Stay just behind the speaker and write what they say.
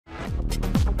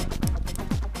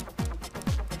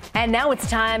And now it's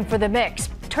time for the mix.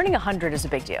 Turning 100 is a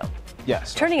big deal.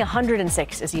 Yes. Turning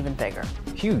 106 is even bigger.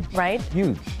 Huge. Right?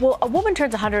 Huge. Well, a woman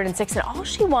turns 106 and all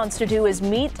she wants to do is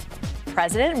meet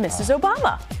President and Mrs.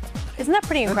 Obama. Isn't that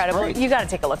pretty incredible? You got to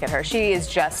take a look at her. She is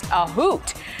just a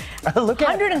hoot. Look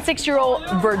at 106-year-old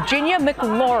Virginia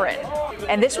McLaurin.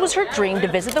 And this was her dream, to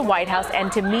visit the White House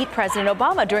and to meet President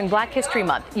Obama during Black History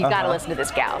Month. You got to listen to this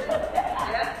gal.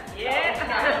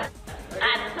 Yeah,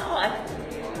 I thought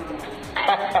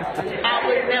I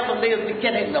would never live to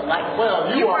get in the White.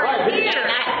 Well, you are right here.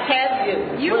 And I tell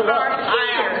you, You are I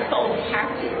am here. so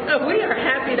happy. We are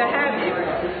happy to have you.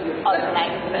 Like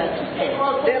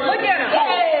President. Look at him.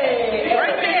 Hey,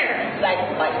 Right there.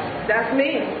 like. That's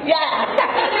me. Yeah.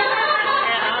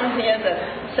 And I'm here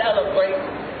to celebrate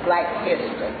Black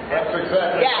history. That's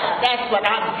exactly. Yeah, that's what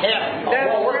I'm here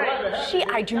for. That's right.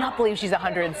 I do not believe she's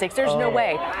 106. There's no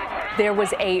way. There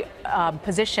was a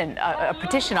petition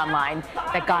online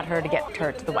that got her to get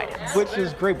her to the White House. Which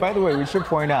is great. By the way, we should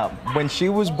point out, when she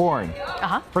was born,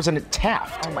 President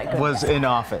Taft Oh my goodness. was in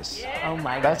office. Oh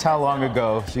my God. That's how long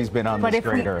ago she's been on But this if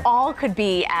we grader. all could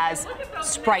be as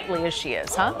sprightly as she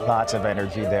is, huh? Lots of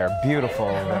energy there. Beautiful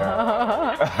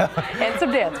there. And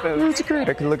some dance moves. It's great.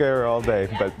 I could look at her all day.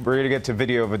 But we're going to get to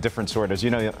video of a different sort. As you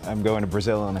know, I'm going to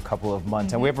Brazil in a couple of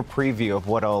months, and we have a preview of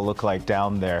what it'll look like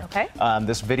down there. Okay.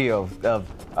 This video of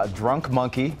a drunk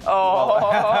monkey. Oh.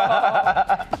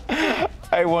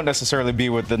 I won't necessarily be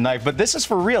with the knife, but this is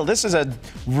for real. This is a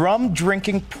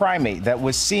rum-drinking primate that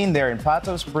was seen there in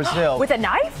Patos, Brazil. With a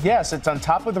knife? Yes, it's on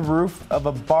top of the roof of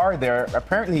a bar there.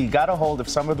 Apparently, he got a hold of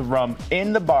some of the rum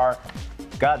in the bar,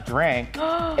 got drank,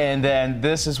 and then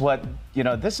this is what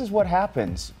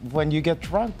happens when you get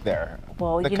drunk there.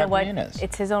 Well, The you know what? caipirinhas.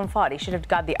 It's his own fault. He should have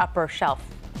got the upper shelf.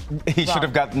 He should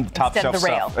have gotten top instead shelf of the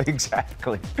rail. stuff.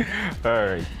 Exactly. All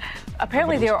right.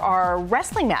 Apparently, there are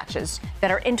wrestling matches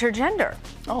that are intergender.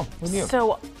 Oh, who knew?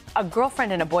 So, a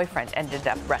girlfriend and a boyfriend ended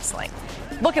up wrestling.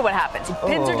 Look at what happens. He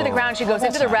pins her to the ground. She goes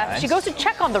into the that's ref. not She nice. goes to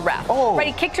check on the ref. Oh.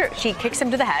 Right? She kicks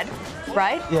him to the head.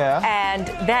 Right? Yeah. And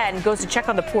then goes to check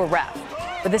on the poor ref.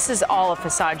 But this is all a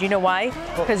facade. You know why?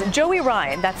 Because Joey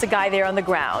Ryan, that's the guy there on the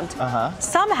ground,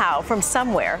 somehow, from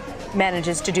somewhere,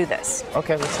 manages to do this.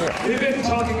 Okay, let's hear it. We've been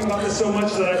talking about this so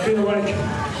much that I feel like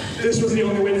this was the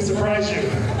only way to surprise you.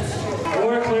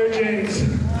 Laura Claire James,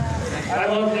 I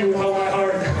love you with all my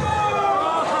heart.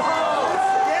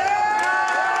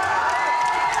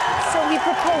 So he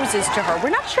proposes to her. We're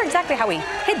not sure exactly how he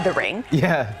hid the ring,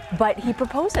 Yeah. but he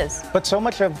proposes. But so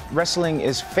much of wrestling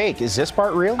is fake. Is this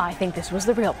part real? I think this was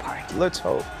the real part. Let's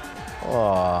hope.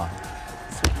 Aw.